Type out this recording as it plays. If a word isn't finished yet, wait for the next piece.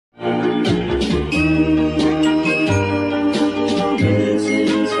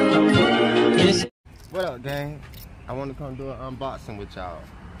I want to come do an unboxing with y'all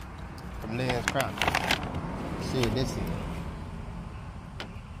from Lynn's Craft. See what this is.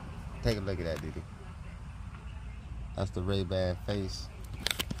 Take a look at that, Didi. That's the Ray-Ban face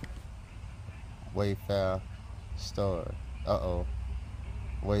Wayfarer store.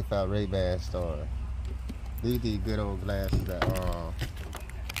 Wayfarer Ray-Ban store. These good old glasses that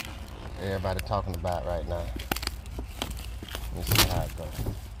everybody talking about right now. Let's see how it goes.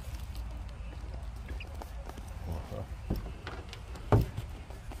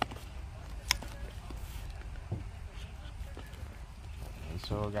 They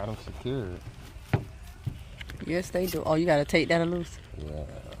sure got them secured. Yes, they do. Oh, you gotta take that loose? Yeah,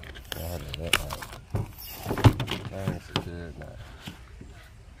 that ain't secured now.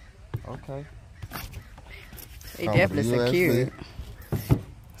 Okay. They definitely secured.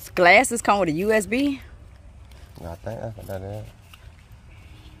 Glasses come with a USB? I think that's what that is.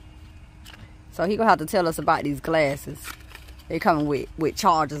 So he gonna have to tell us about these glasses. They coming with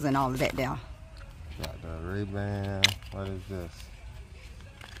chargers and all of that down. Got the Ray-Ban. What is this?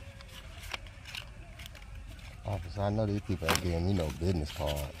 Officer, I know these people ain't giving me no business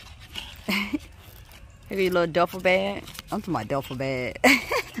card. Maybe a little duffel bag. I'm talking about duffel bag.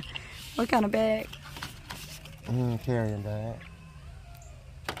 What kind of bag? Carrying bag.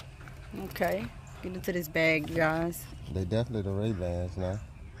 Okay. Get into this bag, you guys. They definitely the Ray-Bans now.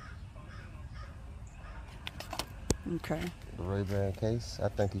 Okay. The Ray-Ban case. I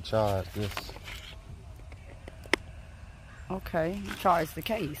think he charged this. Okay. You charged the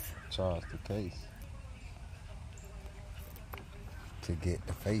case. Charged the case. To get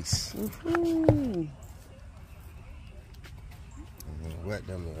the face. Woohoo! Wet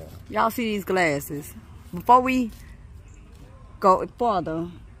them. Y'all see these glasses? Before we go further,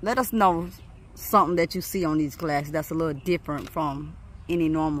 let us know something that you see on these glasses that's a little different from any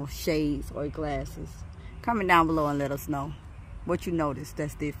normal shades or glasses. Comment down below and let us know what you noticed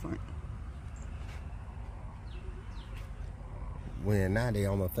that's different. Well, now they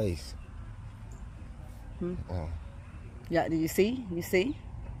on my face. Yeah, do you see? You see?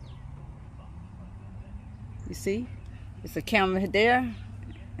 You see? It's a camera there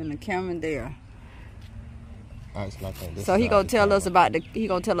and a camera there. So he gonna tell us about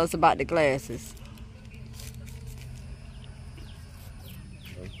the glasses.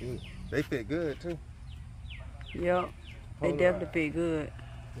 They fit good too. Yep, they definitely fit good.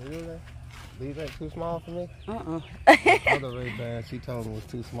 Really? These ain't too small for me? Other Ray-Bans she told me was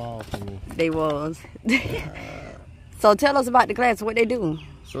too small for me. They was. So tell us about the glasses, what they do.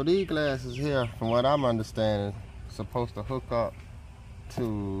 So these glasses here, from what I'm understanding, supposed to hook up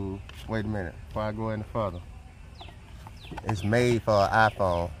to, wait a minute, before I go any further. It's made for an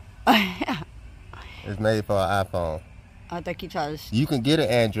iPhone. It's made for an iPhone. I think he tries. You can get an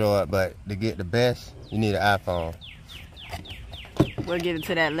Android, but to get the best, you need an iPhone. We'll get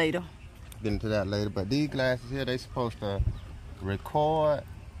into that later. Get into that later. But these glasses here, they supposed to record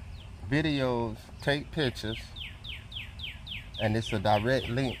videos, take pictures, and it's a direct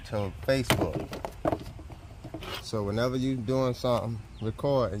link to Facebook. So whenever you're doing something,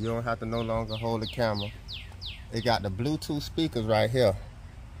 record, and you don't have to no longer hold the camera. They got the Bluetooth speakers right here,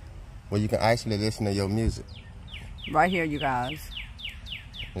 where you can actually listen to your music. Right here, you guys.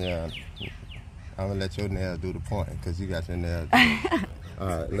 Yeah, I'm gonna let your nails do the pointing, because you got your nails.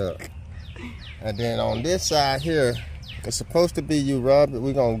 Alright, look. And then on this side here, it's supposed to be you rub it.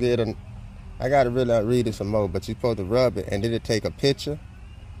 We're gonna get a, I gotta really read it some more, but you're supposed to rub it and then it take a picture.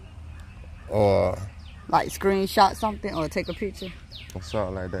 Or like screenshot something or take a picture. Or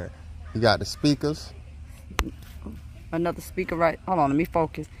something like that. You got the speakers. Another speaker right, hold on, let me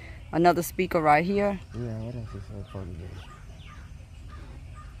focus. Another speaker right here. Yeah, what else is so funny?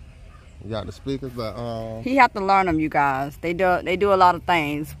 You got the speakers, but he have to learn them, you guys. They do a lot of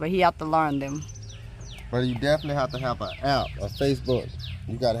things, but he have to learn them. But you definitely have to have an app, a Facebook.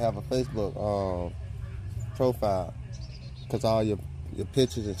 You gotta have a Facebook profile, because all your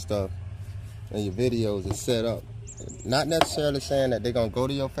pictures and stuff and your videos is set up. Not necessarily saying that they're gonna go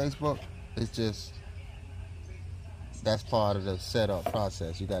to your Facebook. It's just that's part of the setup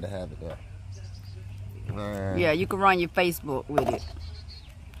process. You gotta have it there. Yeah, you can run your Facebook with it.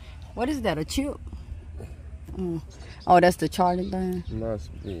 What is that, a chip? Oh, that's the charging thing?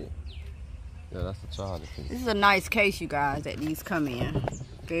 Must be. Yeah, that's the charger thing. This is a nice case, you guys, that these come in.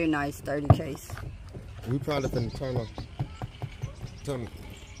 Very nice, sturdy case. We probably finna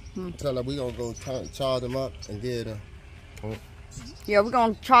tell her we gonna go charge them up and get a... Yeah, we're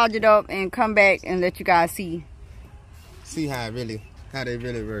gonna charge it up and come back and let you guys see. See how they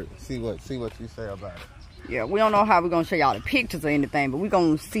really work. See what you say about it. Yeah, we don't know how we're gonna show y'all the pictures or anything, but we're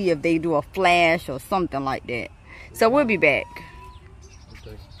gonna see if they do a flash or something like that. So we'll be back.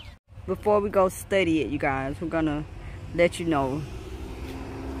 Okay. Before we go study it, you guys, we're gonna let you know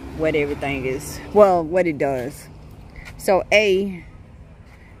what everything is. Well, what it does. So A,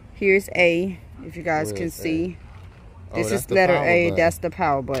 here's A, if you guys can see. This is letter A, that's the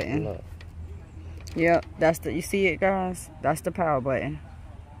power button. Look. Yep, that's the, you see it, guys? That's the power button.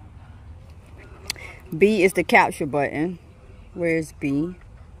 B is the capture button. Where's B?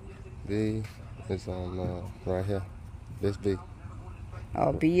 B is on right here. This B.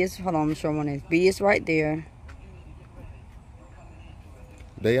 Oh, B is, hold on, I'm gonna show one is. B is right there.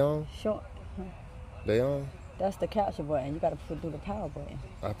 They on? Sure. They on? That's the capture button. You gotta do the power button.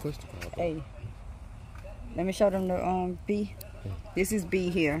 I pushed the power button. A. Let me show them the B. This is B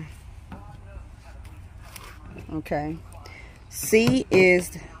here. Okay. C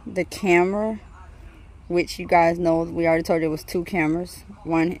is the camera, which you guys know we already told you it was 2 cameras,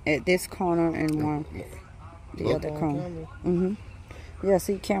 one at this corner and one the other corner. Yeah,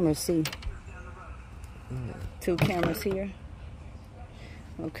 see, camera C. 2 cameras here.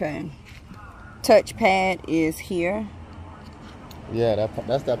 Okay. Touchpad is here. Yeah,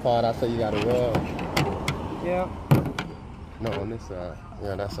 that's that part I say you gotta rub. Yep. No, on this side.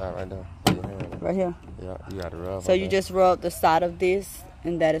 Yeah, that side right there. Right here. Yeah, you gotta rub. So you just rub the side of this,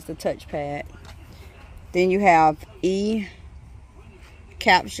 and that is the touchpad. Then you have E,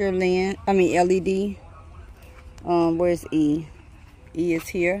 capture lens. I mean LED. Where's E? E is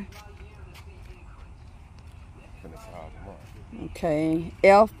here. Okay.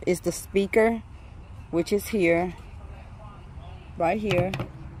 F is the speaker, which is here. Right here.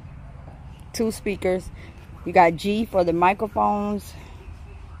 2 speakers. You got G for the microphones.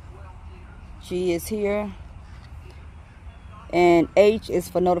 G is here. And H is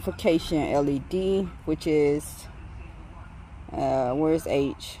for notification LED, which is, where's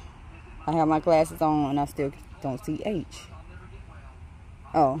H? I have my glasses on and I still don't see H.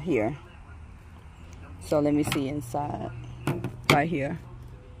 Oh, here. So let me see inside. Right here.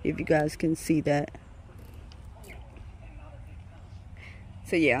 If you guys can see that.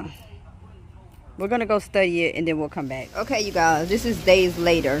 So yeah. We're going to go study it and then we'll come back. Okay, you guys. This is days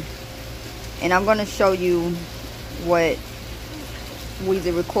later. And I'm going to show you what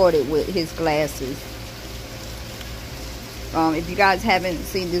Weezy recorded with his glasses. If you guys haven't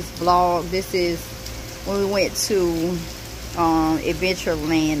seen this vlog, this is when we went to Adventure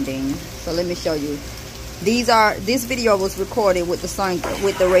Landing. So let me show you. This video was recorded with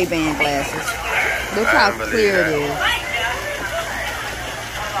the Ray-Ban glasses. Look how clear it is.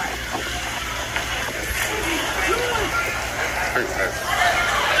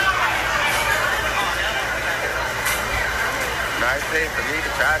 Nice day for me to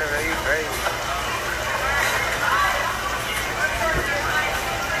try to raise.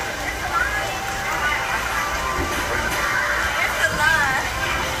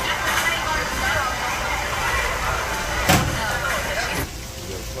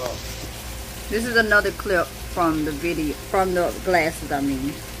 This is another clip from the video, from the glasses, I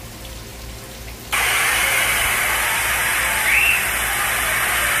mean.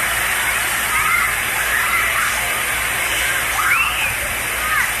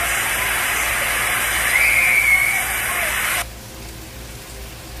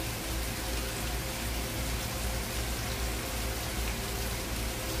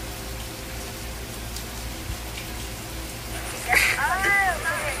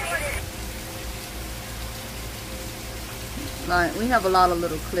 Like, we have a lot of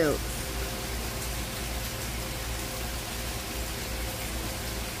little clips.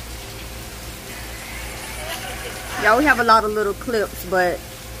 Yeah, we have a lot of little clips, but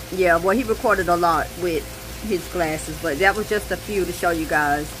yeah, well, he recorded a lot with his glasses, but that was just a few to show you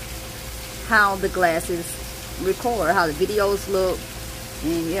guys how the glasses record, how the videos look,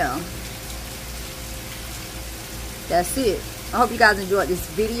 and yeah. That's it. I hope you guys enjoyed this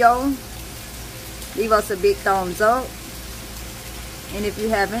video. Leave us a big thumbs up. And if you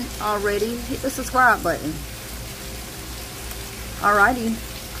haven't already, hit the subscribe button. Alrighty.